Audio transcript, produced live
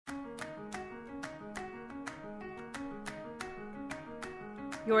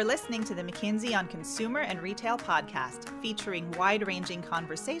You're listening to the McKinsey on Consumer and Retail podcast, featuring wide-ranging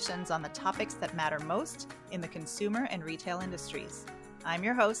conversations on the topics that matter most in the consumer and retail industries. I'm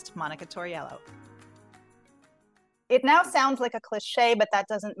your host, Monica Torriello. It now sounds like a cliche, but that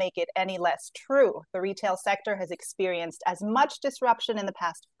doesn't make it any less true. The retail sector has experienced as much disruption in the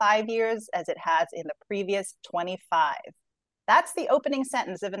past 5 years as it has in the previous 25. That's the opening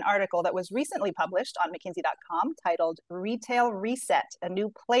sentence of an article that was recently published on McKinsey.com titled Retail Reset, a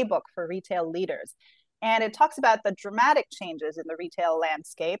new playbook for retail leaders. And it talks about the dramatic changes in the retail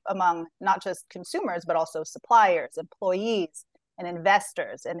landscape among not just consumers, but also suppliers, employees, and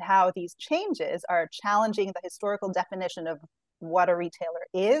investors, and how these changes are challenging the historical definition of what a retailer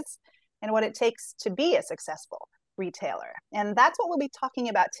is and what it takes to be a successful retailer. And that's what we'll be talking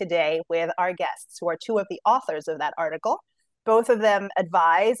about today with our guests, who are two of the authors of that article. Both of them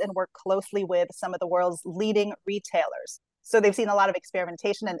advise and work closely with some of the world's leading retailers. So they've seen a lot of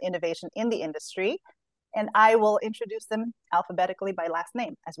experimentation and innovation in the industry. And I will introduce them alphabetically by last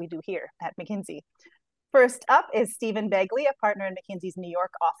name, as we do here at McKinsey. First up is Stephen Begley, a partner in McKinsey's New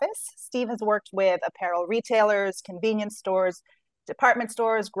York office. Steve has worked with apparel retailers, convenience stores, department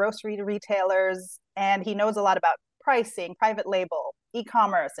stores, grocery retailers, and he knows a lot about pricing, private label,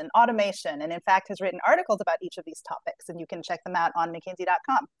 e-commerce, and automation, and in fact has written articles about each of these topics, and you can check them out on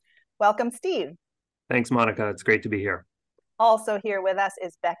McKinsey.com. Welcome, Steve. Thanks, Monica. It's great to be here. Also here with us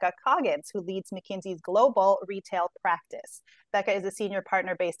is Becca Coggins, who leads McKinsey's global retail practice. Becca is a senior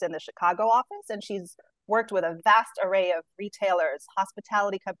partner based in the Chicago office, and she's worked with a vast array of retailers,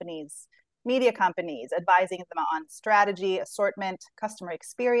 hospitality companies, media companies, advising them on strategy, assortment, customer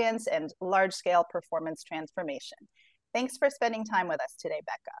experience, and large-scale performance transformation. Thanks for spending time with us today,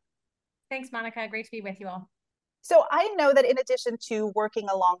 Becca. Thanks, Monica. Great to be with you all. So I know that in addition to working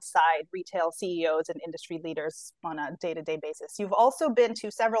alongside retail CEOs and industry leaders on a day-to-day basis, you've also been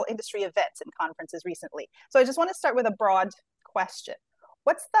to several industry events and conferences recently. So I just want to start with a broad question.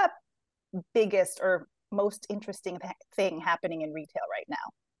 What's the biggest or most interesting thing happening in retail right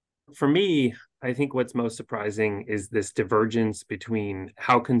now? For me, I think what's most surprising is this divergence between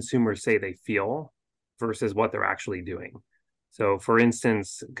how consumers say they feel versus what they're actually doing. So for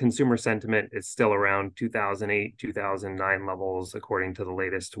instance, consumer sentiment is still around 2008, 2009 levels, according to the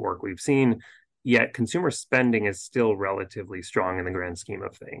latest work we've seen, yet consumer spending is still relatively strong in the grand scheme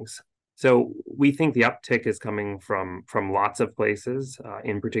of things. So we think the uptick is coming from lots of places,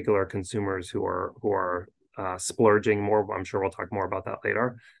 in particular consumers who are splurging more. I'm sure we'll talk more about that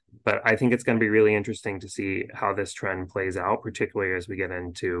later. But I think it's going to be really interesting to see how this trend plays out, particularly as we get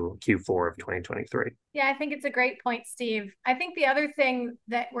into Q4 of 2023. Yeah, I think it's a great point, Steve. I think the other thing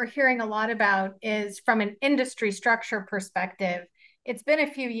that we're hearing a lot about is from an industry structure perspective. It's been a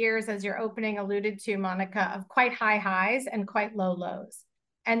few years, as your opening alluded to, Monica, of quite high highs and quite low lows.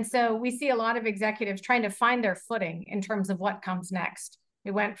 And so we see a lot of executives trying to find their footing in terms of what comes next.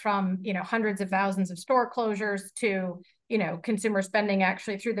 We went from, hundreds of thousands of store closures to, consumer spending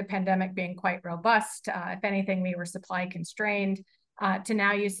actually through the pandemic being quite robust. If anything, we were supply constrained to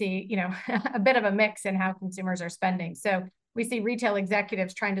now you see, a bit of a mix in how consumers are spending. So we see retail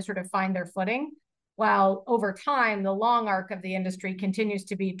executives trying to sort of find their footing, while over time, the long arc of the industry continues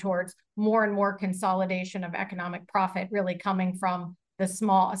to be towards more and more consolidation of economic profit, really coming from a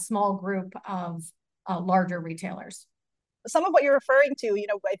small group of larger retailers. Some of what you're referring to,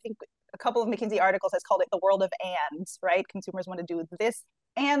 I think a couple of McKinsey articles has called it the world of ands, right? Consumers want to do this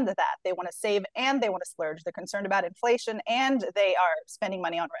and that. They want to save and they want to splurge. They're concerned about inflation and they are spending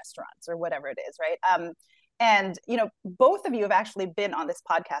money on restaurants or whatever it is, right? And both of you have actually been on this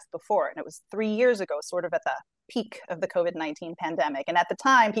podcast before, and it was 3 years ago, sort of at the peak of the COVID-19 pandemic. And at the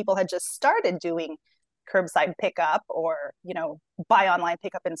time, people had just started doing curbside pickup or, buy online,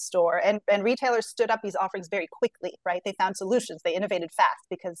 pickup in store. And retailers stood up these offerings very quickly, right? They found solutions. They innovated fast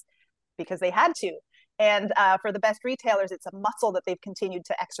because they had to. And for the best retailers, it's a muscle that they've continued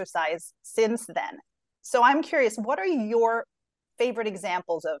to exercise since then. So I'm curious, what are your favorite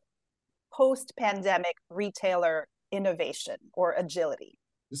examples of post-pandemic retailer innovation or agility?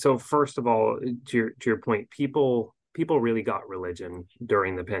 So first of all, to your point, people really got religion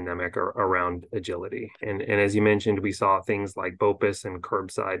during the pandemic around agility. And as you mentioned, we saw things like BOPUS and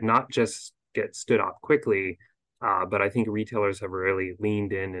curbside not just get stood up quickly, but I think retailers have really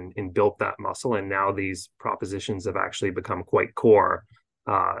leaned in and built that muscle. And now these propositions have actually become quite core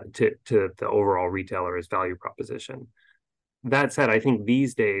to the overall retailer's value proposition. That said, I think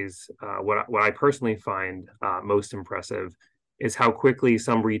these days, what I personally find most impressive is how quickly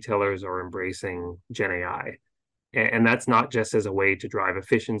some retailers are embracing Gen AI. And that's not just as a way to drive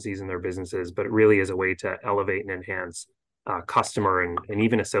efficiencies in their businesses, but really as a way to elevate and enhance customer and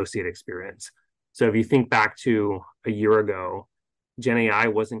even associate experience. So if you think back to a year ago, Gen AI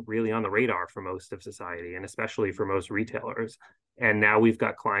wasn't really on the radar for most of society, and especially for most retailers. And now we've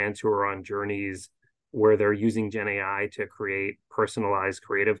got clients who are on journeys where they're using Gen AI to create personalized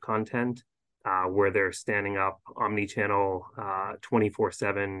creative content, where they're standing up omni-channel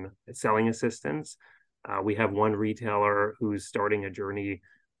 24/7 selling assistants. We have one retailer who's starting a journey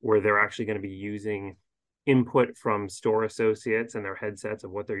where they're actually going to be using input from store associates and their headsets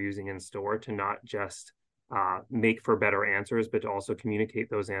of what they're using in store to not just make for better answers, but to also communicate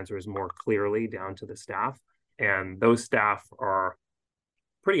those answers more clearly down to the staff. And those staff are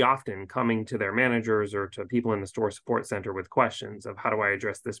pretty often coming to their managers or to people in the store support center with questions of how do I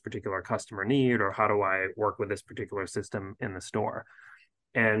address this particular customer need, or how do I work with this particular system in the store.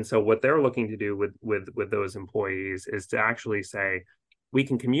 And so what they're looking to do with those employees is to actually say, we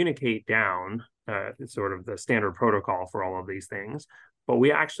can communicate down sort of the standard protocol for all of these things, but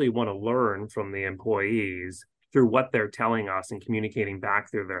we actually want to learn from the employees through what they're telling us and communicating back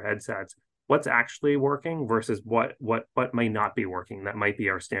through their headsets, what's actually working versus what may not be working. That might be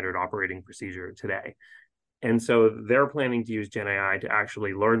our standard operating procedure today. And so they're planning to use Gen AI to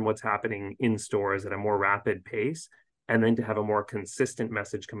actually learn what's happening in stores at a more rapid pace, and then to have a more consistent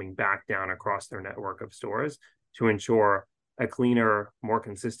message coming back down across their network of stores to ensure a cleaner, more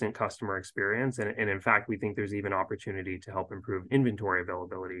consistent customer experience. And in fact, we think there's even opportunity to help improve inventory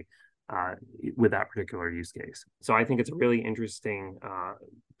availability with that particular use case. So I think it's a really interesting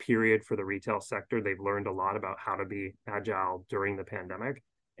period for the retail sector. They've learned a lot about how to be agile during the pandemic,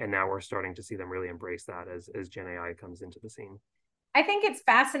 and now we're starting to see them really embrace that as Gen AI comes into the scene. I think it's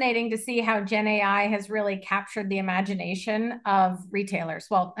fascinating to see how Gen AI has really captured the imagination of retailers,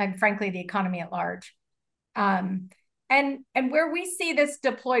 well, and frankly, the economy at large. And where we see this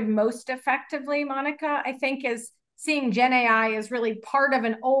deployed most effectively, Monica, I think is seeing Gen AI as really part of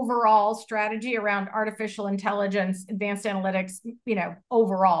an overall strategy around artificial intelligence, advanced analytics,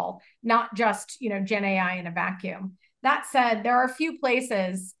 overall, not just, Gen AI in a vacuum. That said, there are a few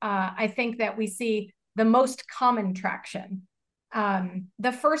places I think that we see the most common traction.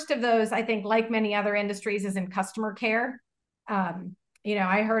 The first of those, I think, like many other industries, is in customer care.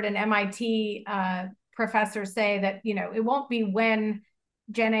 I heard an MIT professor say that, it won't be when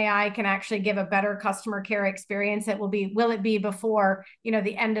Gen AI can actually give a better customer care experience. Will it be before,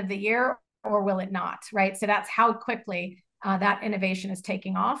 the end of the year, or will it not, right? So that's how quickly that innovation is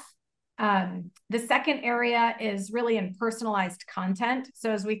taking off. The second area is really in personalized content.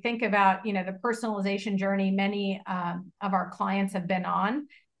 So as we think about, the personalization journey many of our clients have been on,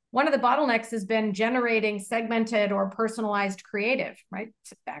 one of the bottlenecks has been generating segmented or personalized creative, right?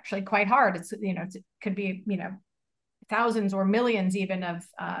 It's actually quite hard. It could be, thousands or millions even of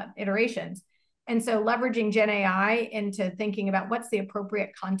iterations. And so leveraging Gen AI into thinking about what's the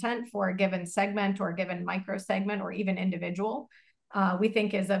appropriate content for a given segment or a given micro segment or even individual, we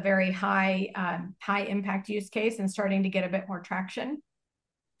think is a very high impact use case and starting to get a bit more traction.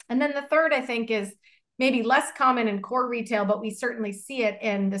 And then the third, I think, is maybe less common in core retail, but we certainly see it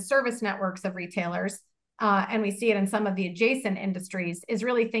in the service networks of retailers, and we see it in some of the adjacent industries, is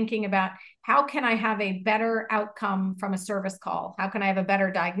really thinking about how can I have a better outcome from a service call? How can I have a better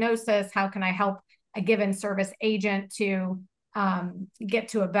diagnosis? How can I help a given service agent to get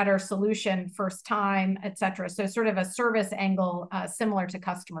to a better solution first time, et cetera? So sort of a service angle similar to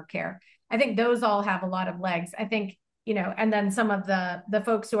customer care. I think those all have a lot of legs. I think, and then some of the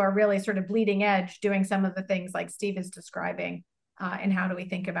folks who are really sort of bleeding edge doing some of the things like Steve is describing, and how do we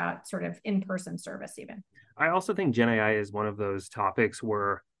think about sort of in-person service even. I also think Gen AI is one of those topics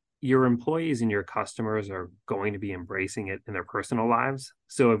where your employees and your customers are going to be embracing it in their personal lives.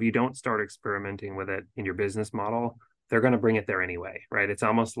 So if you don't start experimenting with it in your business model, they're going to bring it there anyway, right? It's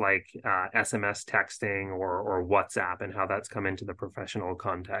almost like SMS texting or WhatsApp and how that's come into the professional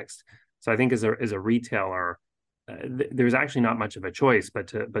context. So I think as a retailer, there's actually not much of a choice but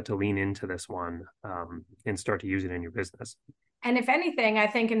to lean into this one and start to use it in your business. And if anything, I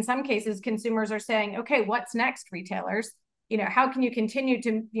think in some cases consumers are saying, okay, what's next, retailers? How can you continue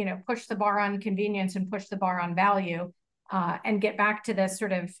to push the bar on convenience and push the bar on value, and get back to this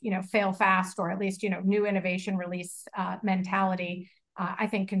sort of fail fast, or at least new innovation release mentality? I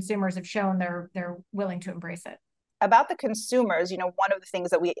think consumers have shown they're willing to embrace it. About the consumers, one of the things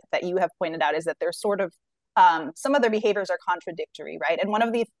that you have pointed out is that they're sort of some of their behaviors are contradictory, right? And one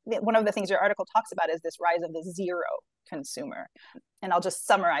of the things your article talks about is this rise of the zero consumer. And I'll just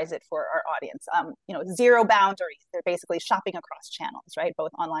summarize it for our audience. Zero boundaries. They're basically shopping across channels, right?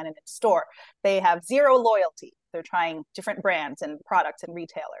 Both online and in store. They have zero loyalty. They're trying different brands and products and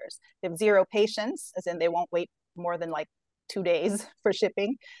retailers. They have zero patience, as in they won't wait more than like 2 days for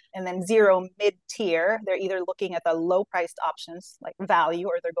shipping. And then 0 mid-tier, they're either looking at the low-priced options like value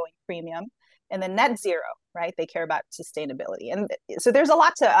or they're going premium. And then net zero, right? They care about sustainability. And so there's a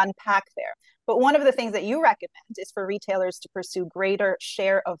lot to unpack there. But one of the things that you recommend is for retailers to pursue greater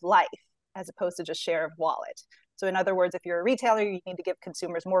share of life as opposed to just share of wallet. So in other words, if you're a retailer, you need to give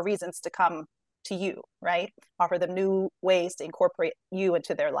consumers more reasons to come to you, right? Offer them new ways to incorporate you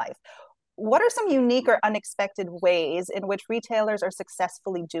into their life. What are some unique or unexpected ways in which retailers are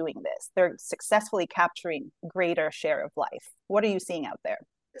successfully doing this? They're successfully capturing greater share of life. What are you seeing out there?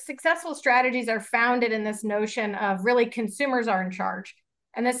 Successful strategies are founded in this notion of really consumers are in charge.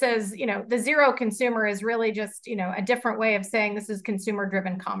 And this is, the zero consumer is really just, a different way of saying this is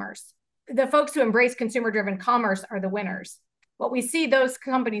consumer-driven commerce. The folks who embrace consumer-driven commerce are the winners. What we see those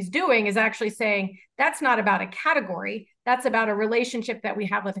companies doing is actually saying that's not about a category, that's about a relationship that we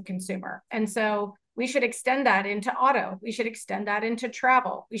have with a consumer. And so we should extend that into auto. We should extend that into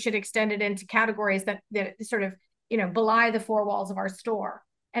travel. We should extend it into categories that sort of, belie the four walls of our store.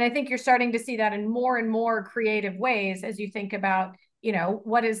 And I think you're starting to see that in more and more creative ways as you think about,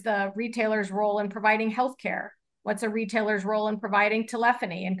 what is the retailer's role in providing healthcare? What's a retailer's role in providing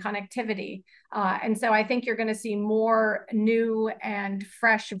telephony and connectivity? And so I think you're going to see more new and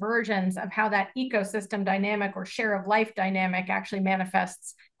fresh versions of how that ecosystem dynamic or share of life dynamic actually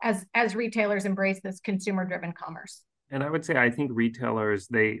manifests as retailers embrace this consumer-driven commerce. And I would say, I think retailers,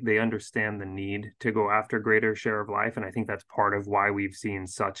 they understand the need to go after greater share of life. And I think that's part of why we've seen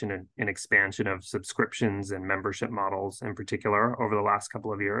such an expansion of subscriptions and membership models in particular over the last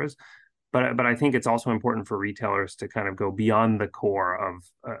couple of years. But I think it's also important for retailers to kind of go beyond the core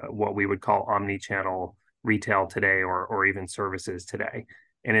of what we would call omni-channel retail today or even services today.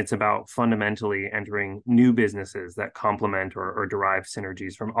 And it's about fundamentally entering new businesses that complement or derive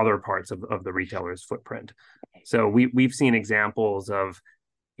synergies from other parts of the retailer's footprint. So we've seen examples of,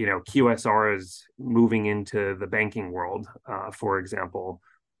 QSRs moving into the banking world, for example,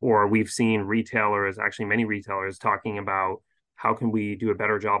 or we've seen retailers, actually many retailers, talking about how can we do a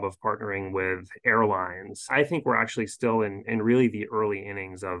better job of partnering with airlines? I think we're actually still in really the early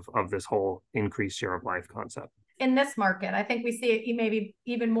innings of this whole increased share of life concept. In this market, I think we see it, maybe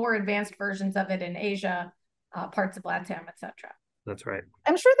even more advanced versions of it in Asia, parts of LATAM, et cetera. That's right.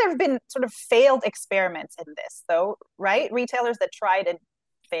 I'm sure there have been sort of failed experiments in this, though, right? Retailers that tried and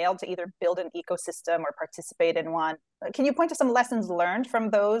failed to either build an ecosystem or participate in one. Can you point to some lessons learned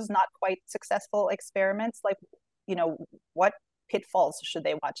from those not quite successful experiments? Like, what pitfalls should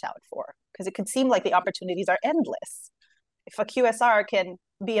they watch out for? Because it could seem like the opportunities are endless. If a QSR can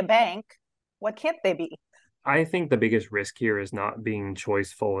be a bank, what can't they be? I think the biggest risk here is not being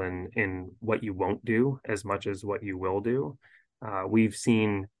choiceful in what you won't do as much as what you will do. We've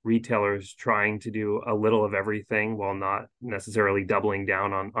seen retailers trying to do a little of everything while not necessarily doubling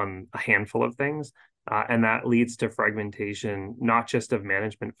down on a handful of things. And that leads to fragmentation, not just of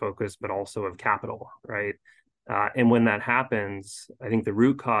management focus, but also of capital, right? And when that happens, I think the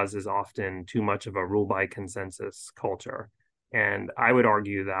root cause is often too much of a rule by consensus culture. And I would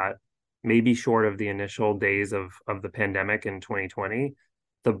argue that maybe short of the initial days of the pandemic in 2020,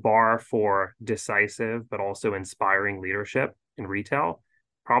 the bar for decisive but also inspiring leadership in retail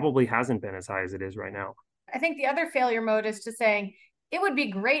probably hasn't been as high as it is right now. I think the other failure mode is to saying, it would be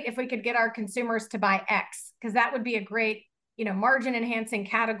great if we could get our consumers to buy X, because that would be a great margin enhancing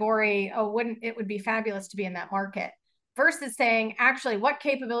category. It would be fabulous to be in that market, versus saying, actually, what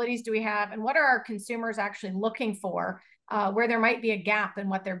capabilities do we have and what are our consumers actually looking for, where there might be a gap in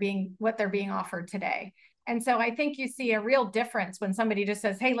what they're being offered today. And so I think you see a real difference when somebody just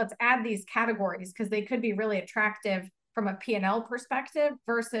says, hey, let's add these categories because they could be really attractive from a P&L perspective,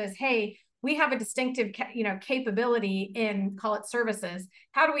 versus, hey, we have a distinctive capability in, call it services.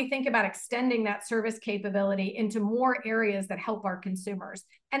 How do we think about extending that service capability into more areas that help our consumers,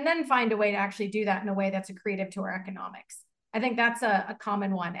 and then find a way to actually do that in a way that's accretive to our economics? I think that's a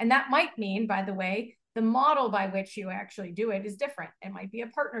common one. And that might mean, by the way, the model by which you actually do it is different. It might be a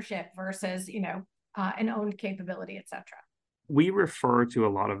partnership versus, an owned capability, et cetera. We refer to a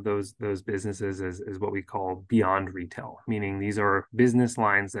lot of those businesses as what we call beyond retail, meaning these are business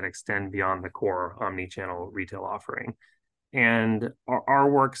lines that extend beyond the core omni-channel retail offering. And our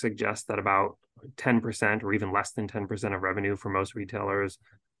work suggests that about 10% or even less than 10% of revenue for most retailers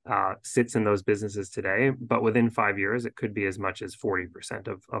sits in those businesses today. But within 5 years, it could be as much as 40%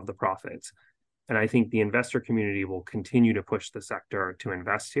 of the profits. And I think the investor community will continue to push the sector to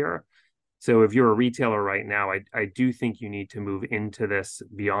invest here. So if you're a retailer right now, I do think you need to move into this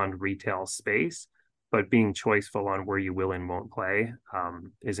beyond retail space, but being choiceful on where you will and won't play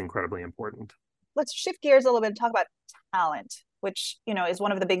is incredibly important. let's shift gears a little bit and talk about talent, which, is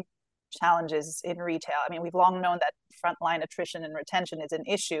one of the big challenges in retail. I mean, we've long known that frontline attrition and retention is an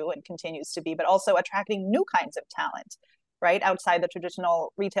issue and continues to be, but also attracting new kinds of talent, right, outside the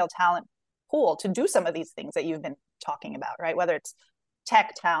traditional retail talent pool to do some of these things that you've been talking about, right? Whether it's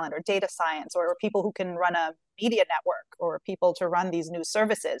tech talent or data science or people who can run a media network or people to run these new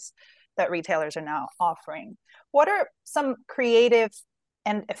services that retailers are now offering. What are some creative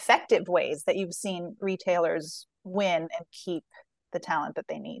and effective ways that you've seen retailers win and keep the talent that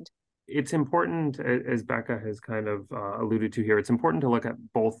they need? It's important, as Becca has kind of alluded to here, it's important to look at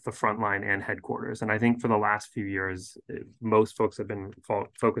both the frontline and headquarters. And I think for the last few years, most folks have been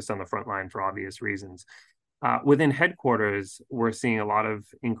focused on the frontline for obvious reasons. Within headquarters, we're seeing a lot of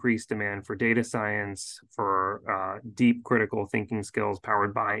increased demand for data science, for deep critical thinking skills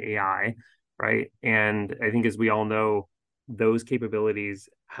powered by AI, right? And I think, as we all know, those capabilities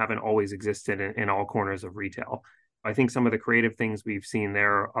haven't always existed in all corners of retail. I think some of the creative things we've seen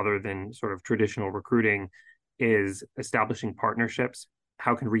there, other than sort of traditional recruiting, is establishing partnerships.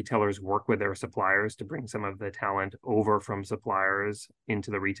 How can retailers work with their suppliers to bring some of the talent over from suppliers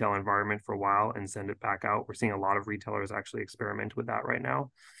into the retail environment for a while and send it back out? We're seeing a lot of retailers actually experiment with that right now.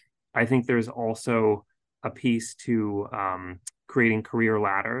 I think there's also a piece to creating career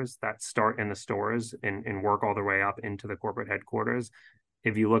ladders that start in the stores and work all the way up into the corporate headquarters.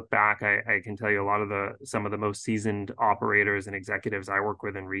 If you look back, I can tell you some of the most seasoned operators and executives I work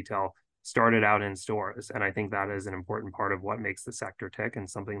with in retail started out in stores. And I think that is an important part of what makes the sector tick and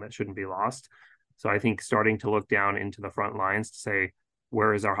something that shouldn't be lost. So I think starting to look down into the front lines to say,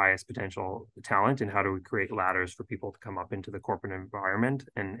 where is our highest potential talent and how do we create ladders for people to come up into the corporate environment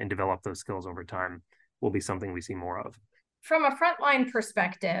and develop those skills over time will be something we see more of. From a frontline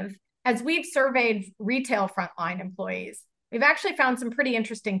perspective, as we've surveyed retail frontline employees, we've actually found some pretty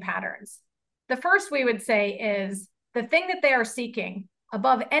interesting patterns. The first we would say is the thing that they are seeking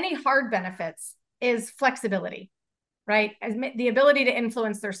above any hard benefits is flexibility, right? As the ability to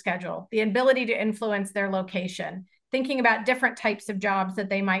influence their schedule, the ability to influence their location, thinking about different types of jobs that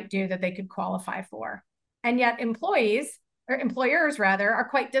they might do that they could qualify for. And yet employers rather, are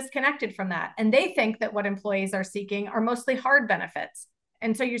quite disconnected from that. And they think that what employees are seeking are mostly hard benefits.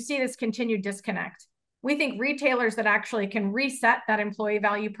 And so you see this continued disconnect. We think retailers that actually can reset that employee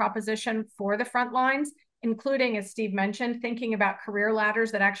value proposition for the front lines, including, as Steve mentioned, thinking about career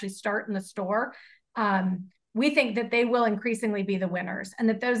ladders that actually start in the store, we think that they will increasingly be the winners, and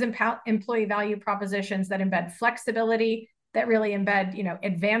that those employee value propositions that embed flexibility, that really embed,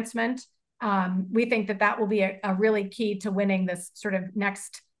 advancement, we think that that will be a really key to winning this sort of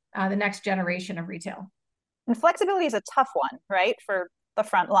the next generation of retail. And flexibility is a tough one, right, for the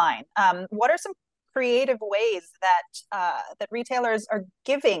front line. What are some creative ways that retailers are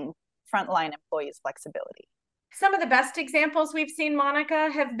giving frontline employees flexibility? Some of the best examples we've seen, Monica,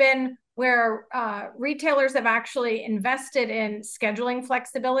 have been where retailers have actually invested in scheduling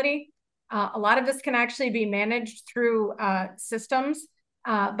flexibility. A lot of this can actually be managed through systems,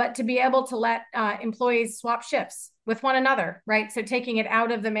 but to be able to let employees swap shifts with one another, right? So taking it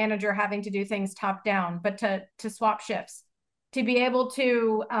out of the manager having to do things top down, but to swap shifts, to be able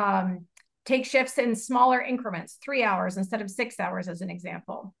to take shifts in smaller increments, 3 hours instead of 6 hours, as an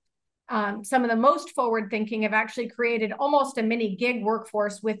example. Some of the most forward thinking have actually created almost a mini gig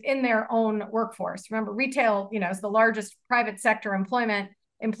workforce within their own workforce. Remember, retail, is the largest private sector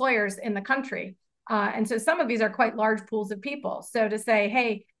employers in the country. And so some of these are quite large pools of people. So to say,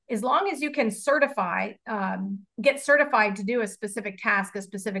 hey, as long as you can get certified to do a specific task, a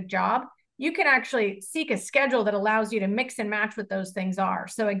specific job, you can actually seek a schedule that allows you to mix and match what those things are.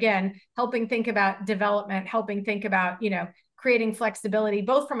 So again, helping think about development, helping think about, creating flexibility,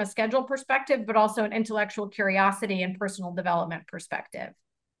 both from a schedule perspective, but also an intellectual curiosity and personal development perspective.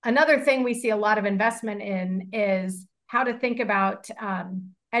 Another thing we see a lot of investment in is how to think about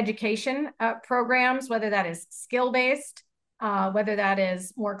education programs, whether that is skill-based, whether that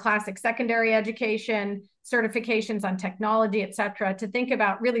is more classic secondary education, certifications on technology, et cetera, to think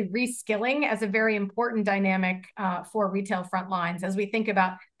about really reskilling as a very important dynamic for retail front lines. As we think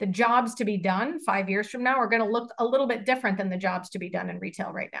about the jobs to be done 5 years from now, are going to look a little bit different than the jobs to be done in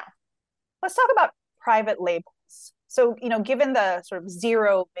retail right now. Let's talk about private labels. So, given the sort of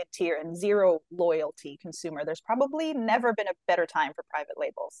zero mid-tier and zero loyalty consumer, there's probably never been a better time for private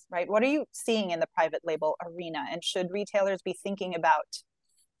labels, right? What are you seeing in the private label arena? And should retailers be thinking about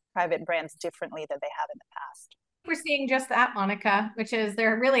private brands differently than they have in the past? We're seeing just that, Monica, which is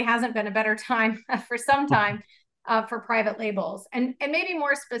there really hasn't been a better time for some time for private labels. And maybe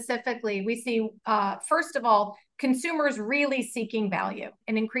more specifically, we see, first of all, consumers really seeking value,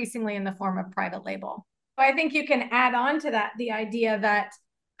 and increasingly in the form of private label. I think you can add on to that the idea that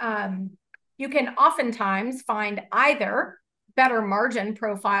you can oftentimes find either better margin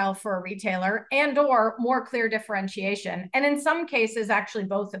profile for a retailer and or more clear differentiation. And in some cases, actually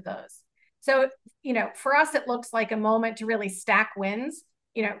both of those. So, for us, it looks like a moment to really stack wins,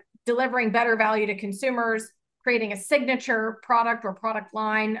 delivering better value to consumers, creating a signature product or product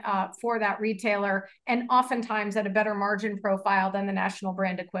line for that retailer, and oftentimes at a better margin profile than the national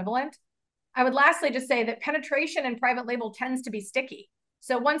brand equivalent. I would lastly just say that penetration in private label tends to be sticky.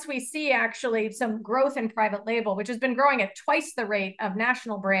 So once we see actually some growth in private label, which has been growing at twice the rate of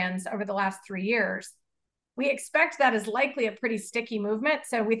national brands over the last 3 years, we expect that is likely a pretty sticky movement.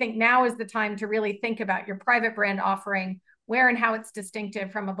 So we think now is the time to really think about your private brand offering, where and how it's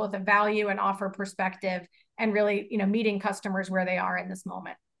distinctive from both a value and offer perspective, and really, meeting customers where they are in this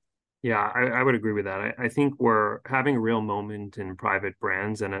moment. Yeah, I would agree with that. I think we're having a real moment in private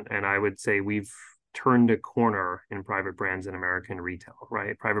brands, and I would say we've turned a corner in private brands in American retail,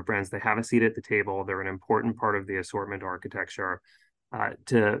 right? Private brands, they have a seat at the table. They're an important part of the assortment architecture.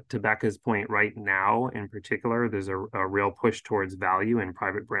 To Becca's point, right now in particular, there's a real push towards value, and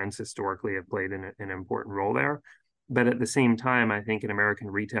private brands historically have played an important role there. But at the same time, I think in American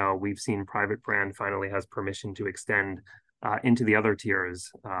retail, we've seen private brand finally has permission to extend into the other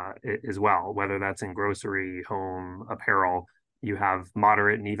tiers as well, whether that's in grocery, home, apparel. You have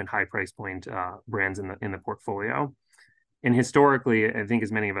moderate and even high price point brands in the portfolio. And historically, I think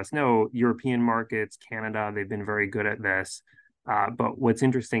as many of us know, European markets, Canada, they've been very good at this. But what's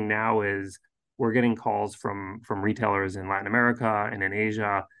interesting now is we're getting calls from retailers in Latin America and in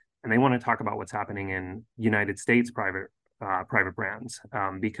Asia, and they want to talk about what's happening in United States private brands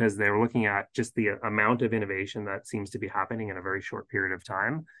because they're looking at just the amount of innovation that seems to be happening in a very short period of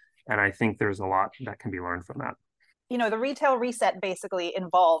time. And I think there's a lot that can be learned from that. The retail reset basically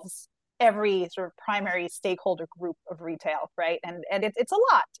involves every sort of primary stakeholder group of retail, right? And it's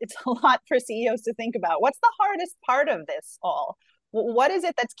a lot. It's a lot for CEOs to think about. What's the hardest part of this all? What is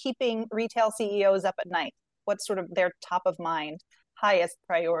it that's keeping retail CEOs up at night? What's sort of their top of mind, highest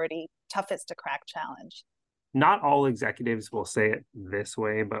priority, toughest to crack challenge? Not all executives will say it this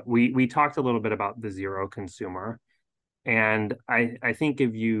way, but we talked a little bit about the zero consumer. And I think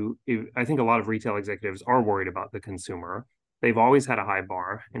I think a lot of retail executives are worried about the consumer. They've always had a high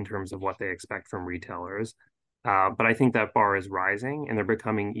bar in terms of what they expect from retailers. But I think that bar is rising, and they're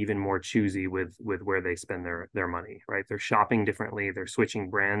becoming even more choosy with where they spend their money, right? They're shopping differently. They're switching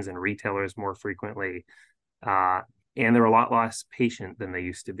brands and retailers more frequently. And they're a lot less patient than they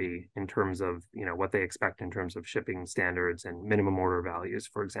used to be in terms of, what they expect in terms of shipping standards and minimum order values,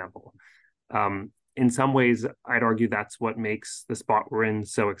 for example. In some ways, I'd argue that's what makes the spot we're in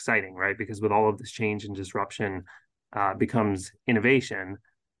so exciting, right? Because with all of this change and disruption becomes innovation.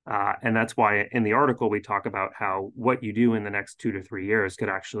 And that's why in the article, we talk about how what you do in the next 2 to 3 years could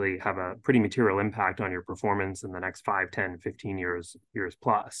actually have a pretty material impact on your performance in the next 5, 10, 15 years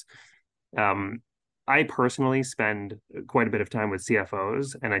plus. I personally spend quite a bit of time with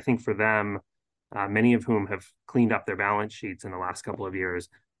CFOs, and I think for them, many of whom have cleaned up their balance sheets in the last couple of years,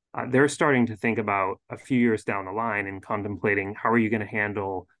 they're starting to think about a few years down the line and contemplating how are you going to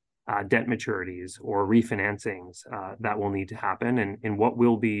handle debt maturities or refinancings that will need to happen, and what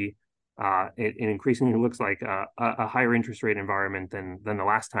will be it increasingly looks like a higher interest rate environment than the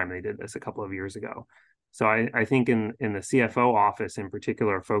last time they did this a couple of years ago. So I think in the CFO office in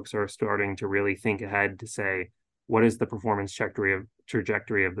particular, folks are starting to really think ahead to say, what is the performance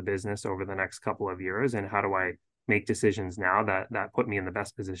trajectory of the business over the next couple of years, and how do I make decisions now that put me in the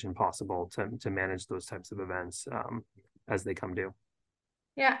best position possible to manage those types of events as they come due.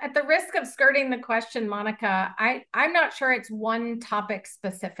 Yeah, at the risk of skirting the question, Monica, I'm not sure it's one topic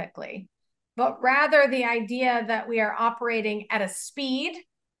specifically, but rather the idea that we are operating at a speed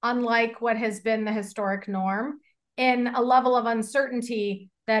unlike what has been the historic norm, in a level of uncertainty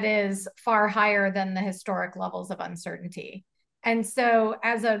that is far higher than the historic levels of uncertainty. And so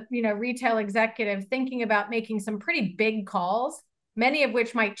as a retail executive thinking about making some pretty big calls, many of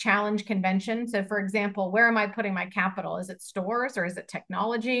which might challenge convention. So for example, where am I putting my capital? Is it stores or is it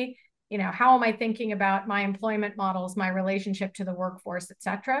technology? How am I thinking about my employment models, my relationship to the workforce, et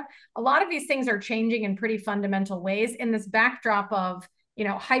cetera? A lot of these things are changing in pretty fundamental ways in this backdrop of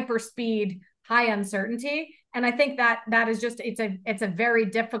hyper speed, high uncertainty. And I think that is just, it's a very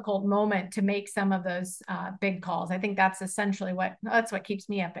difficult moment to make some of those big calls. I think that's essentially what keeps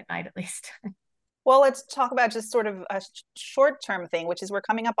me up at night, at least. Well, let's talk about just sort of a short-term thing, which is we're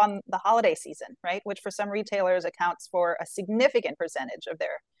coming up on the holiday season, right? Which for some retailers accounts for a significant percentage of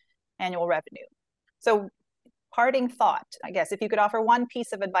their annual revenue. So parting thought, I guess, if you could offer one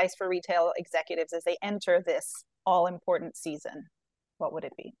piece of advice for retail executives as they enter this all-important season, what would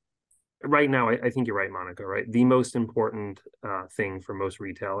it be? Right now, I think you're right, Monica, right? The most important thing for most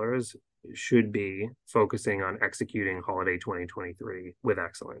retailers should be focusing on executing holiday 2023 with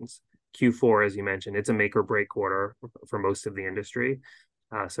excellence. Q4, as you mentioned, it's a make or break quarter for most of the industry.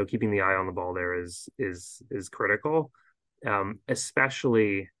 So keeping the eye on the ball there is critical,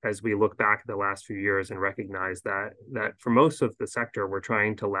 especially as we look back at the last few years and recognize that for most of the sector, we're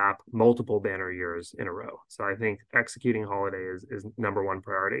trying to lap multiple banner years in a row. So I think executing holiday is number one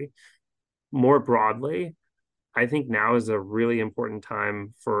priority. More broadly, I think now is a really important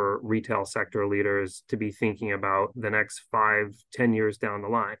time for retail sector leaders to be thinking about the next 5-10 years down the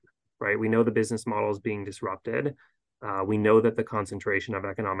line, right? We know the business model is being disrupted. We know that the concentration of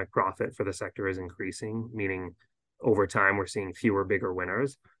economic profit for the sector is increasing, meaning over time we're seeing fewer, bigger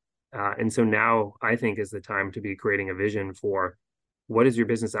winners. And so now I think is the time to be creating a vision for what is your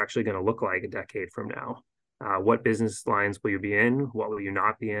business actually going to look like a decade from now? What business lines will you be in? What will you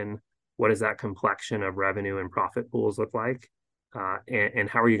not be in? What does that complexion of revenue and profit pools look like? And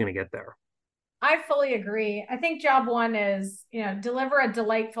how are you going to get there? I fully agree. I think job one is, deliver a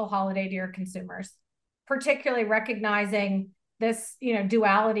delightful holiday to your consumers, particularly recognizing this,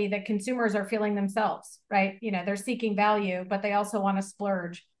 duality that consumers are feeling themselves, right? They're seeking value, but they also want to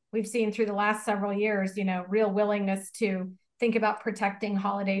splurge. We've seen through the last several years, real willingness to think about protecting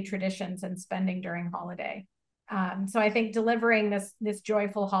holiday traditions and spending during holiday. So I think delivering this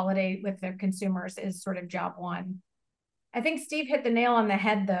joyful holiday with their consumers is sort of job one. I think Steve hit the nail on the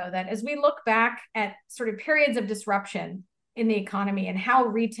head, though, that as we look back at sort of periods of disruption in the economy and how the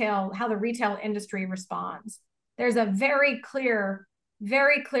retail industry responds, there's a very clear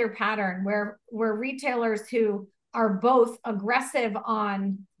pattern where retailers who are both aggressive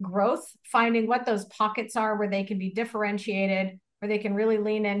on growth, finding what those pockets are where they can be differentiated, where they can really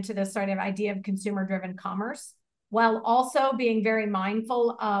lean into this sort of idea of consumer-driven commerce, while also being very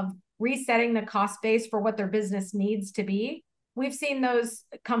mindful of resetting the cost base for what their business needs to be. We've seen those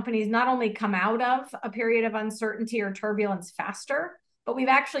companies not only come out of a period of uncertainty or turbulence faster, but we've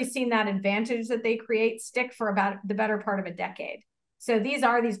actually seen that advantage that they create stick for about the better part of a decade. So these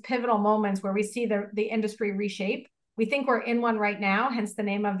are these pivotal moments where we see the industry reshape. We think we're in one right now, hence the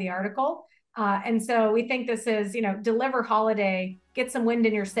name of the article. And so we think this is, deliver holiday, get some wind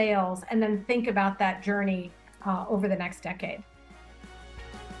in your sails, and then think about that journey over the next decade.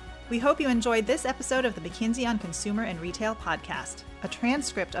 We hope you enjoyed this episode of the McKinsey on Consumer and Retail podcast. A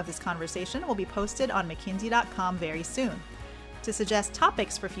transcript of this conversation will be posted on mckinsey.com very soon. To suggest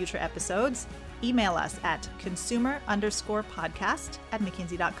topics for future episodes, email us at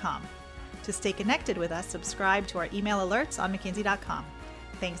consumer_podcast@mckinsey.com. To stay connected with us, subscribe to our email alerts on mckinsey.com.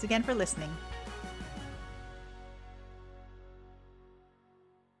 Thanks again for listening.